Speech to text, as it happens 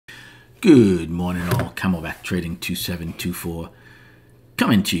Good morning all, Camelback Trading 2724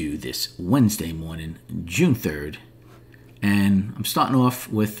 coming to you this Wednesday morning, June 3rd. And I'm starting off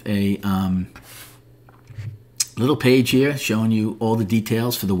with a little page here showing you all the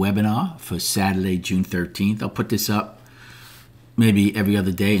details for the webinar for Saturday, June 13th. I'll put this up maybe every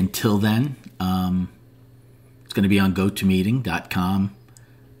other day until then. It's going to be on GoToMeeting.com.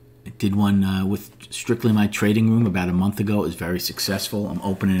 I did one with strictly my trading room about a month ago. It was very successful. I'm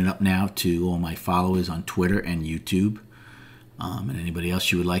opening it up now to all my followers on Twitter and YouTube. And anybody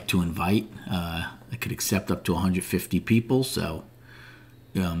else you would like to invite. I could accept up to 150 people, so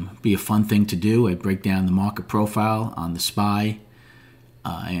be a fun thing to do. I break down the market profile on the SPY.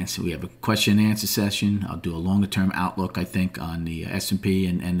 And so we have a question and answer session. I'll do a longer term outlook, I think, on the S&P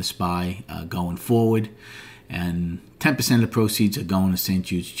and the SPY going forward. And 10% of the proceeds are going to St.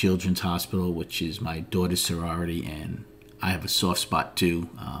 Jude's Children's Hospital, which is my daughter's sorority, and I have a soft spot too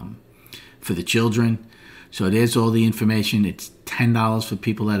for the children. So there's all the information. It's $10 for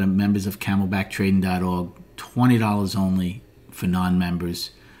people that are members of CamelbackTrading.org, $20 only for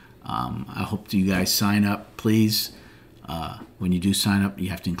non-members. I hope you guys sign up, please. When you do sign up, you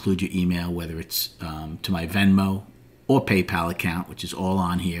have to include your email, whether it's to my Venmo or PayPal account, which is all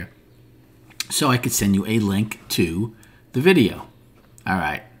on here, so I could send you a link to the video. All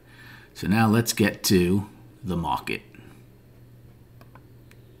right, so now let's get to the market.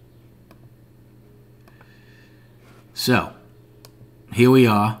 So here we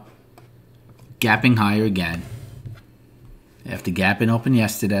are, gapping higher again. After gapping open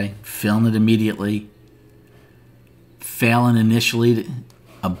yesterday, filling it immediately, failing initially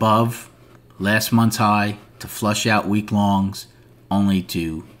above last month's high to flush out week longs, only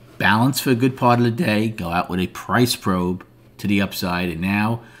to balance for a good part of the day, go out with a price probe to the upside, and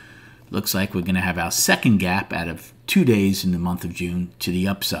now looks like we're going to have our second gap out of 2 days in the month of June to the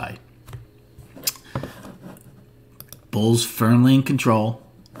upside. Bulls firmly in control.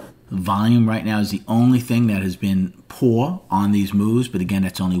 Volume right now is the only thing that has been poor on these moves, but again,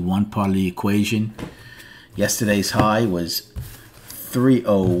 that's only one part of the equation. Yesterday's high was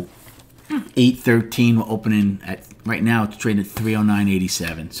 308.13. We're opening at, right now it's trading at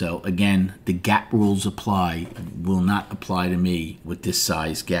 309.87. So again, the gap rules apply, will not apply to me with this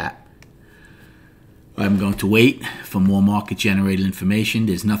size gap. I'm going to wait for more market generated information.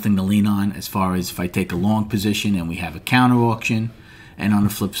 There's nothing to lean on as far as if I take a long position and we have a counter auction. And on the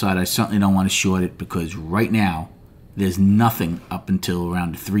flip side, I certainly don't want to short it because right now there's nothing up until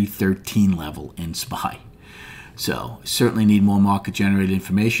around the 313 level in SPY. So certainly need more market generated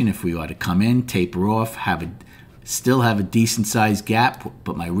information if we are to come in, taper off, still have a decent sized gap,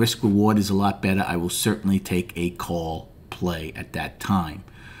 but my risk reward is a lot better. I will certainly take a call play at that time.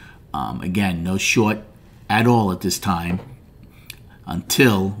 Again, no short at all at this time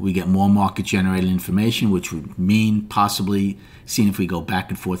until we get more market generated information, which would mean possibly seeing if we go back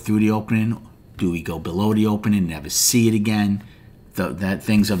and forth through the opening. Do we go below the opening, never see it again?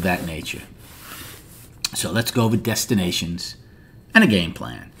 Things of that nature. So let's go over destinations and a game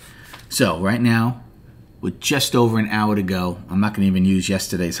plan. So right now, with just over an hour to go, I'm not going to even use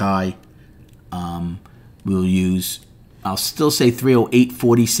yesterday's high. I'll still say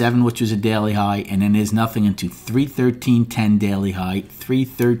 308.47, which was a daily high, and then there's nothing into 313.10 daily high,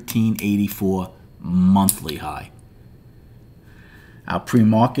 313.84 monthly high. Our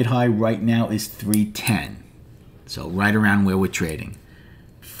pre-market high right now is 310, so right around where we're trading.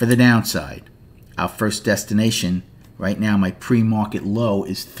 For the downside, our first destination, right now my pre-market low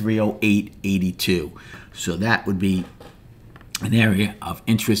is 308.82. So that would be an area of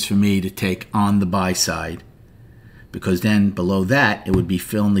interest for me to take on the buy side, because then below that it would be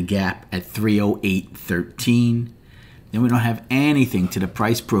filling the gap at 308.13. Then we don't have anything to the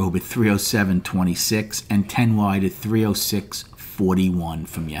price probe at 307.26 and 10 wide at 306.41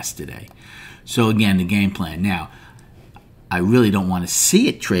 from yesterday. So again, the game plan. Now, I really don't want to see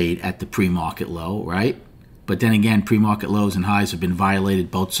it trade at the pre-market low, right? But then again, pre-market lows and highs have been violated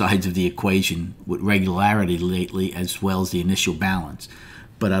both sides of the equation with regularity lately, as well as the initial balance.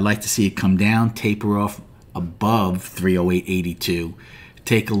 But I'd like to see it come down, taper off above 308.82,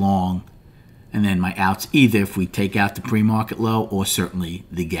 take a long, and then my outs either if we take out the pre-market low or certainly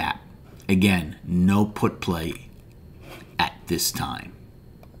the gap. Again, no put play at this time.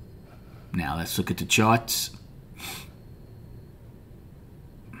 Now let's look at the charts.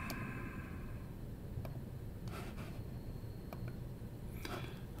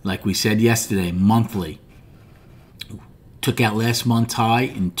 Like we said yesterday, monthly. Took out last month's high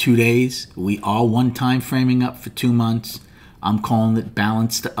in 2 days. We are one time framing up for 2 months. I'm calling it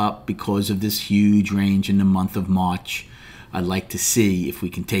balanced up because of this huge range in the month of March. I'd like to see if we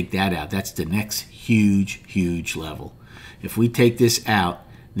can take that out. That's the next huge level. If we take this out,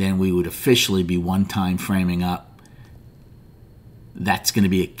 then we would officially be one-time framing up. That's going to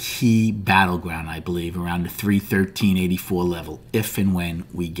be a key battleground, I believe, around the 313.84 level, if and when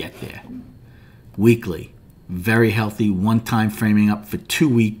we get there. Weekly, very healthy, one-time framing up for 2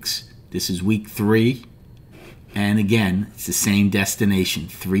 weeks. This is week 3. And again, it's the same destination,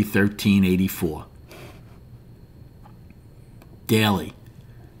 313.84. Daily.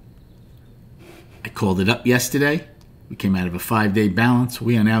 I called it up yesterday. We came out of a 5-day balance.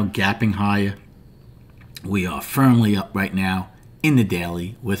 We are now gapping higher. We are firmly up right now in the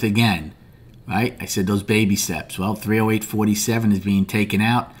daily with, again, right? I said those baby steps. Well, 308.47 is being taken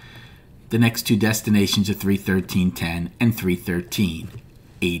out. The next 2 destinations are 313.10 and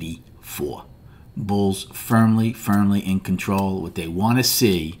 313.84. Bulls firmly in control. What they want to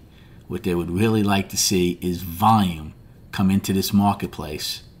see, what they would really like to see, is volume come into this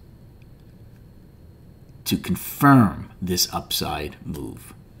marketplace to confirm this upside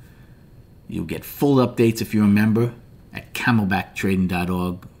move. You'll get full updates, if you're a member, at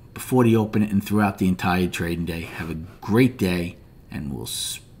camelbacktrading.org before the open and throughout the entire trading day. Have a great day, and we'll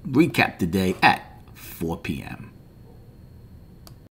recap the day at 4 p.m.